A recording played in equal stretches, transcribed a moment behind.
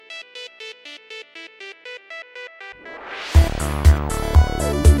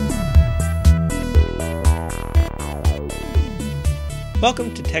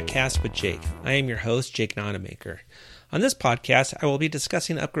Welcome to TechCast with Jake. I am your host, Jake Nonamaker. On this podcast, I will be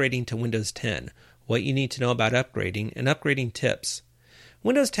discussing upgrading to Windows 10, what you need to know about upgrading, and upgrading tips.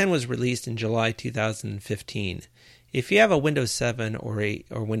 Windows 10 was released in July 2015. If you have a Windows 7 or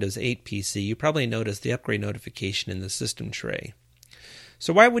Windows 8 PC, you probably noticed the upgrade notification in the system tray.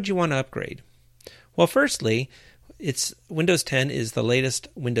 So why would you want to upgrade? Well, firstly, Windows 10 is the latest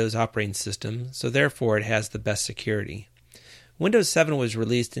Windows operating system, so therefore it has the best security. Windows 7 was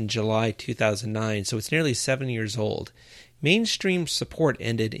released in July 2009, so it's nearly 7 years old. Mainstream support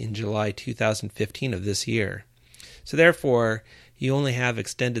ended in July 2015 of this year. So therefore, you only have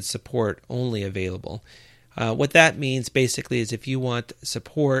extended support only available. What that means basically is if you want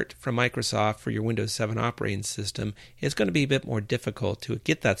support from Microsoft for your Windows 7 operating system, it's going to be a bit more difficult to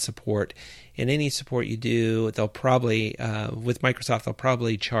get that support. And any support you do, with Microsoft, they'll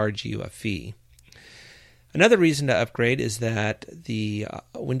probably charge you a fee. Another reason to upgrade is that the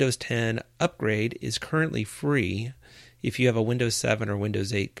Windows 10 upgrade is currently free if you have a Windows 7 or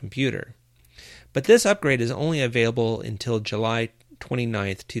Windows 8 computer. But this upgrade is only available until July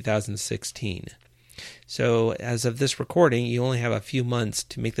 29th, 2016. So as of this recording, you only have a few months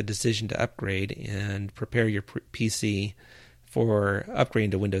to make the decision to upgrade and prepare your PC for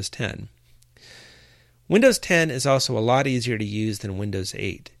upgrading to Windows 10. Windows 10 is also a lot easier to use than Windows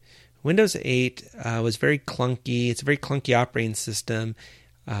 8. Windows 8 was very clunky. It's a very clunky operating system.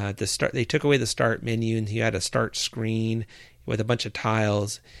 They took away the start menu and you had a start screen with a bunch of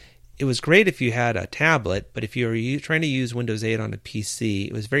tiles. It was great if you had a tablet, but if you were trying to use Windows 8 on a PC,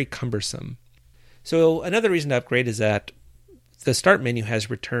 it was very cumbersome. So another reason to upgrade is that the start menu has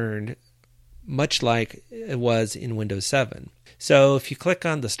returned much like it was in Windows 7. So if you click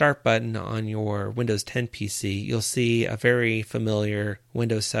on the Start button on your Windows 10 PC, you'll see a very familiar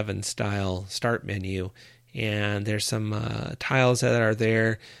Windows 7 style Start menu, and there's some tiles that are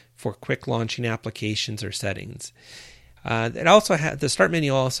there for quick launching applications or settings. The Start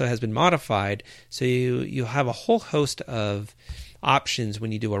menu also has been modified, so you have a whole host of options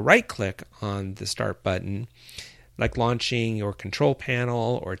when you do a right click on the Start button, like launching your control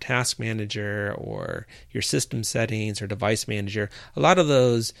panel or task manager or your system settings or device manager. A lot of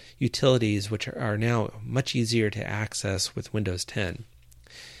those utilities which are now much easier to access with Windows 10.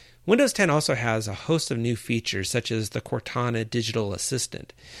 Windows 10 also has a host of new features such as the Cortana digital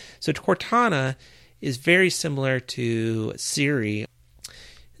assistant. So Cortana is very similar to Siri.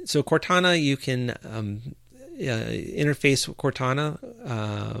 So Cortana, you can interface with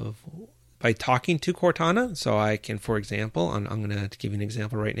Cortana by talking to Cortana. So I can, for example, I'm going to give you an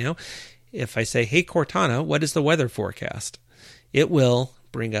example right now. If I say, "Hey Cortana, what is the weather forecast?" It will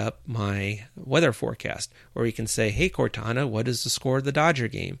bring up my weather forecast. Or you can say, "Hey Cortana, what is the score of the Dodger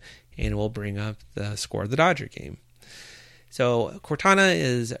game?" And it will bring up the score of the Dodger game. So Cortana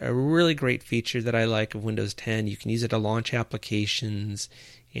is a really great feature that I like of Windows 10. You can use it to launch applications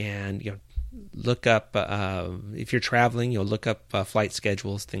and look up, if you're traveling, you'll look up flight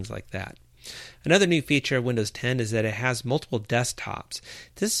schedules, things like that. Another new feature of Windows 10 is that it has multiple desktops.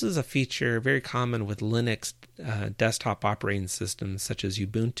 This is a feature very common with Linux desktop operating systems such as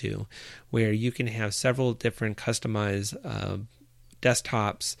Ubuntu, where you can have several different customized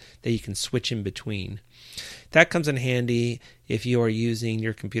desktops that you can switch in between. That comes in handy if you are using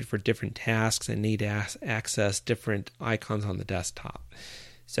your computer for different tasks and need to access different icons on the desktop.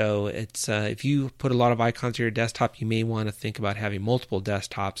 So it's if you put a lot of icons on your desktop, you may want to think about having multiple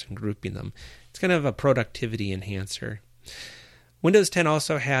desktops and grouping them. It's kind of a productivity enhancer. Windows 10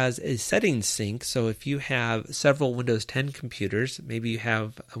 also has a settings sync, so if you have several Windows 10 computers, maybe you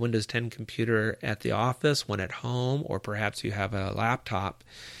have a Windows 10 computer at the office, one at home, or perhaps you have a laptop,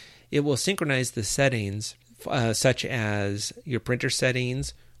 it will synchronize the settings such as your printer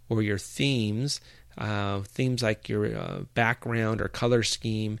settings or your themes like your background or color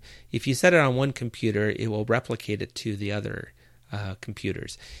scheme. If you set it on one computer, it will replicate it to the other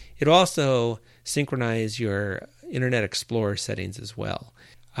computers. It'll also synchronize your Internet Explorer settings as well.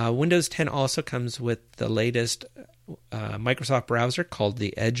 Windows 10 also comes with the latest Microsoft browser called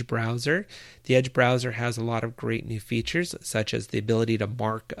the Edge browser. The Edge browser has a lot of great new features, such as the ability to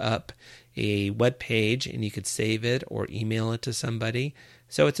mark up a web page and you could save it or email it to somebody.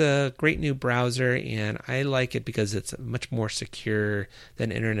 So it's a great new browser, and I like it because it's much more secure than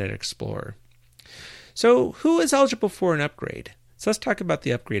Internet Explorer. So who is eligible for an upgrade? So let's talk about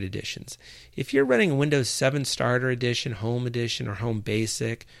the upgrade editions. If you're running Windows 7 Starter Edition, Home Edition, or Home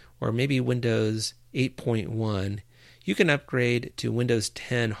Basic, or maybe Windows 8.1, you can upgrade to Windows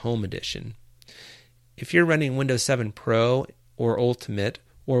 10 Home Edition. If you're running Windows 7 Pro or Ultimate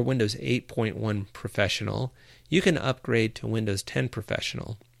or Windows 8.1 Professional, you can upgrade to Windows 10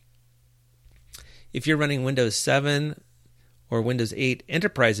 Professional. If you're running Windows 7 or Windows 8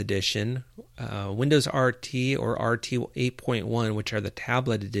 Enterprise Edition, Windows RT or RT 8.1, which are the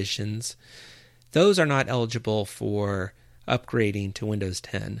tablet editions, those are not eligible for upgrading to Windows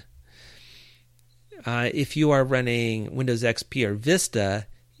 10. If you are running Windows XP or Vista,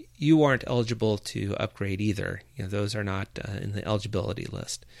 you aren't eligible to upgrade either. Those are not in the eligibility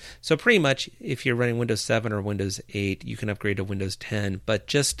list. So pretty much if you're running Windows 7 or Windows 8, you can upgrade to Windows 10, but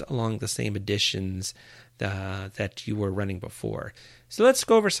just along the same editions that you were running before. So let's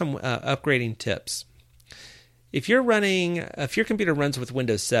go over some upgrading tips. If your computer runs with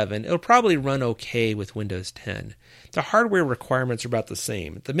Windows 7, it'll probably run okay with Windows 10. The hardware requirements are about the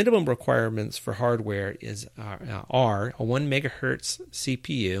same. The minimum requirements for hardware are a 1 megahertz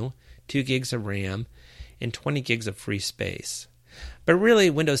CPU, 2 gigs of RAM, and 20 gigs of free space. But really,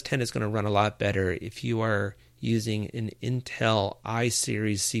 Windows 10 is going to run a lot better if you are using an Intel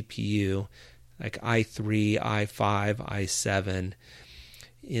i-series CPU, like i3, i5, i7,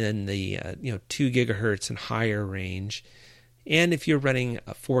 in the 2 gigahertz and higher range, and if you're running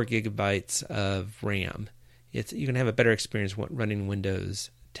 4 gigabytes of RAM, you're going to have a better experience running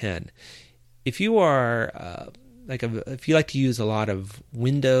Windows 10. If you are if you like to use a lot of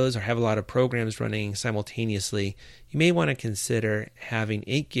Windows or have a lot of programs running simultaneously, you may want to consider having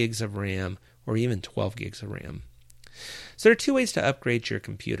 8 gigs of RAM or even 12 gigs of RAM. So there are two ways to upgrade your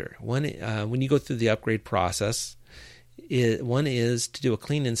computer. One, when you go through the upgrade process, one is to do a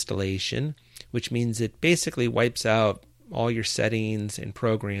clean installation, which means it basically wipes out all your settings and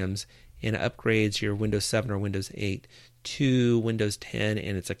programs and upgrades your Windows 7 or Windows 8 to Windows 10,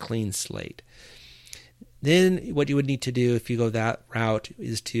 and it's a clean slate. Then what you would need to do if you go that route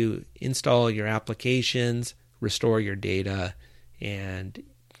is to install your applications, restore your data, and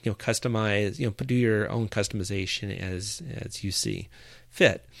customize, do your own customization as you see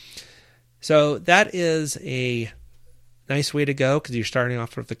fit. So that is a nice way to go because you're starting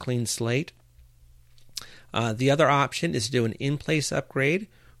off with a clean slate. The other option is to do an in-place upgrade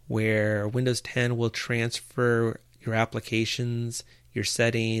where Windows 10 will transfer your applications, your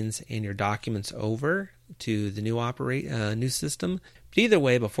settings, and your documents over to the new system. But either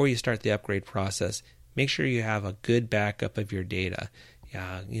way, before you start the upgrade process, make sure you have a good backup of your data.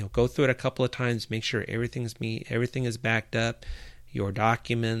 Go through it a couple of times, make sure everything is backed up, your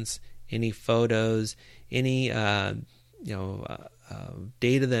documents, any photos, any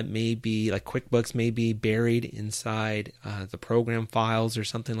data that may be like QuickBooks may be buried inside the program files or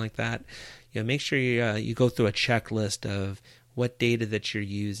something like that. Make sure you go through a checklist of what data that you're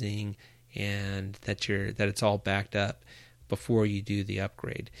using and that it's all backed up before you do the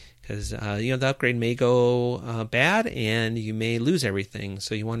upgrade, because the upgrade may go bad and you may lose everything.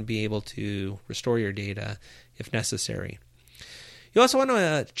 So you want to be able to restore your data if necessary. You also want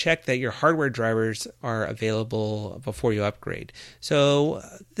to check that your hardware drivers are available before you upgrade. So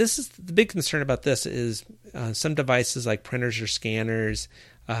this is the big concern about this is some devices like printers or scanners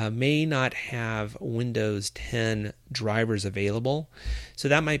may not have Windows 10 drivers available. So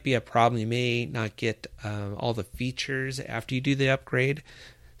that might be a problem. You may not get all the features after you do the upgrade.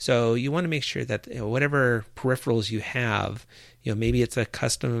 So you want to make sure that whatever peripherals you have, maybe it's a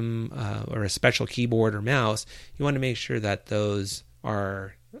custom or a special keyboard or mouse, you want to make sure that those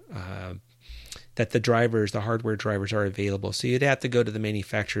are that the hardware drivers are available. So you'd have to go to the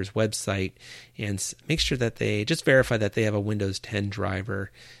manufacturer's website and make sure that they just verify that they have a Windows 10 driver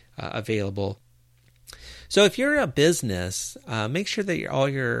available. So if you're a business, make sure that all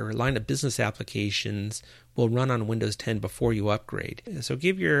your line of business applications will run on Windows 10 before you upgrade. So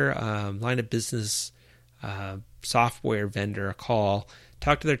give your line of business software vendor a call,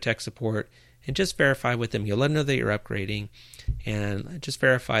 talk to their tech support, and just verify with them. You'll let them know that you're upgrading, and just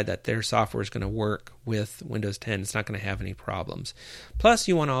verify that their software is going to work with Windows 10. It's not going to have any problems. Plus,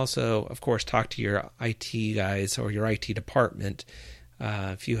 you want to also, of course, talk to your IT guys or your IT department.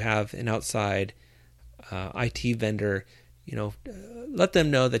 If you have an outside IT vendor, let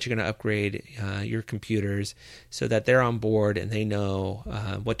them know that you're going to upgrade your computers so that they're on board and they know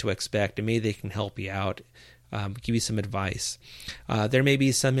what to expect, and maybe they can help you out. Give you some advice. There may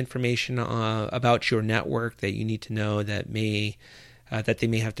be some information about your network that you need to know that they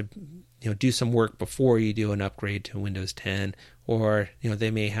may have to do some work before you do an upgrade to Windows 10, or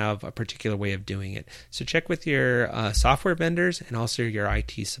they may have a particular way of doing it. So check with your software vendors and also your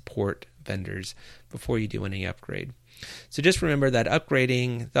IT support vendors before you do any upgrade. So just remember that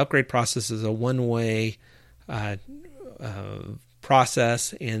the upgrade process is a one-way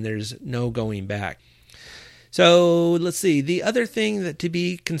process, and there's no going back. So let's see. The other thing that to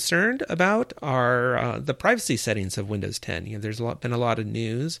be concerned about are the privacy settings of Windows 10. There's been a lot of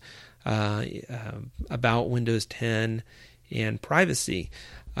news about Windows 10 and privacy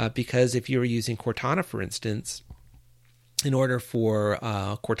because if you were using Cortana, for instance, in order for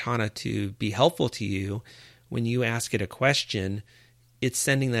Cortana to be helpful to you, when you ask it a question, it's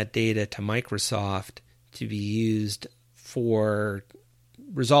sending that data to Microsoft to be used for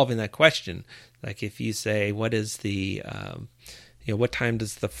resolving that question. Like if you say, what is the, what time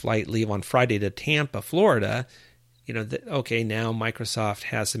does the flight leave on Friday to Tampa, Florida? Okay, now Microsoft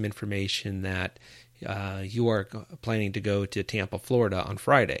has some information that you are planning to go to Tampa, Florida on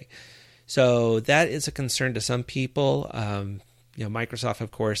Friday. So that is a concern to some people. Microsoft,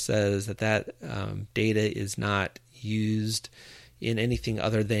 of course, says that data is not used in anything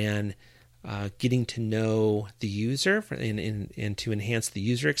other than getting to know the user and to enhance the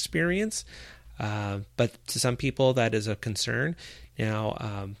user experience. But to some people, that is a concern.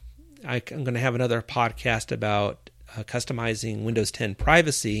 Now, I'm going to have another podcast about customizing Windows 10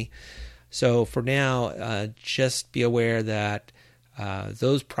 privacy. So for now, just be aware that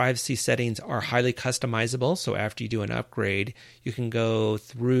those privacy settings are highly customizable. So after you do an upgrade, you can go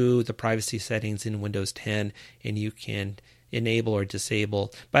through the privacy settings in Windows 10 and you can enable or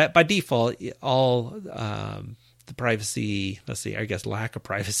disable. By default, all the privacy, lack of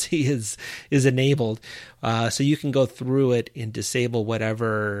privacy is enabled. So you can go through it and disable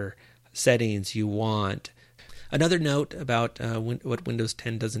whatever settings you want. Another note about what Windows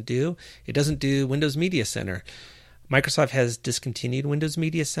 10 doesn't do, it doesn't do Windows Media Center. Microsoft has discontinued Windows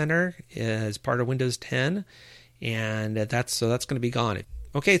Media Center as part of Windows 10, and that's going to be gone.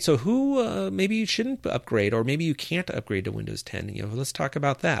 Okay, so who maybe you shouldn't upgrade, or maybe you can't upgrade to Windows 10. Let's talk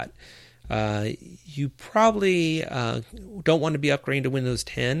about that. You probably don't want to be upgrading to Windows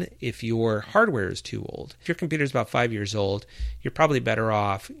 10 if your hardware is too old. If your computer is about 5 years old, you're probably better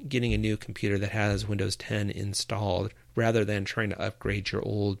off getting a new computer that has Windows 10 installed rather than trying to upgrade your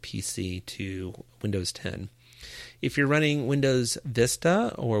old PC to Windows 10. If you're running Windows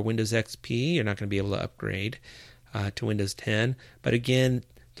Vista or Windows XP, you're not going to be able to upgrade to Windows 10. But again,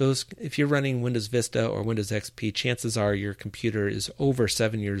 if you're running Windows Vista or Windows XP, chances are your computer is over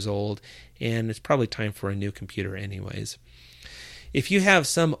 7 years old, and it's probably time for a new computer anyways. If you have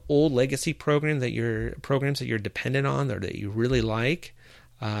some old legacy programs that you're dependent on or that you really like,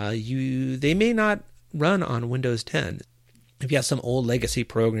 they may not run on Windows 10. If you have some old legacy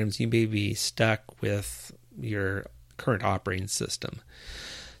programs, you may be stuck with your current operating system.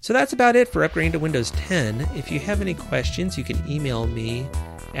 So that's about it for upgrading to Windows 10. If you have any questions, you can email me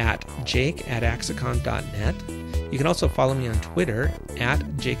at jake@axicon.net. You can also follow me on Twitter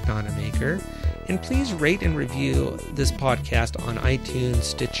 @JakeNonamaker. And please rate and review this podcast on iTunes,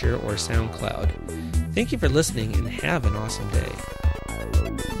 Stitcher, or SoundCloud. Thank you for listening and have an awesome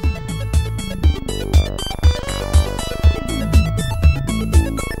day.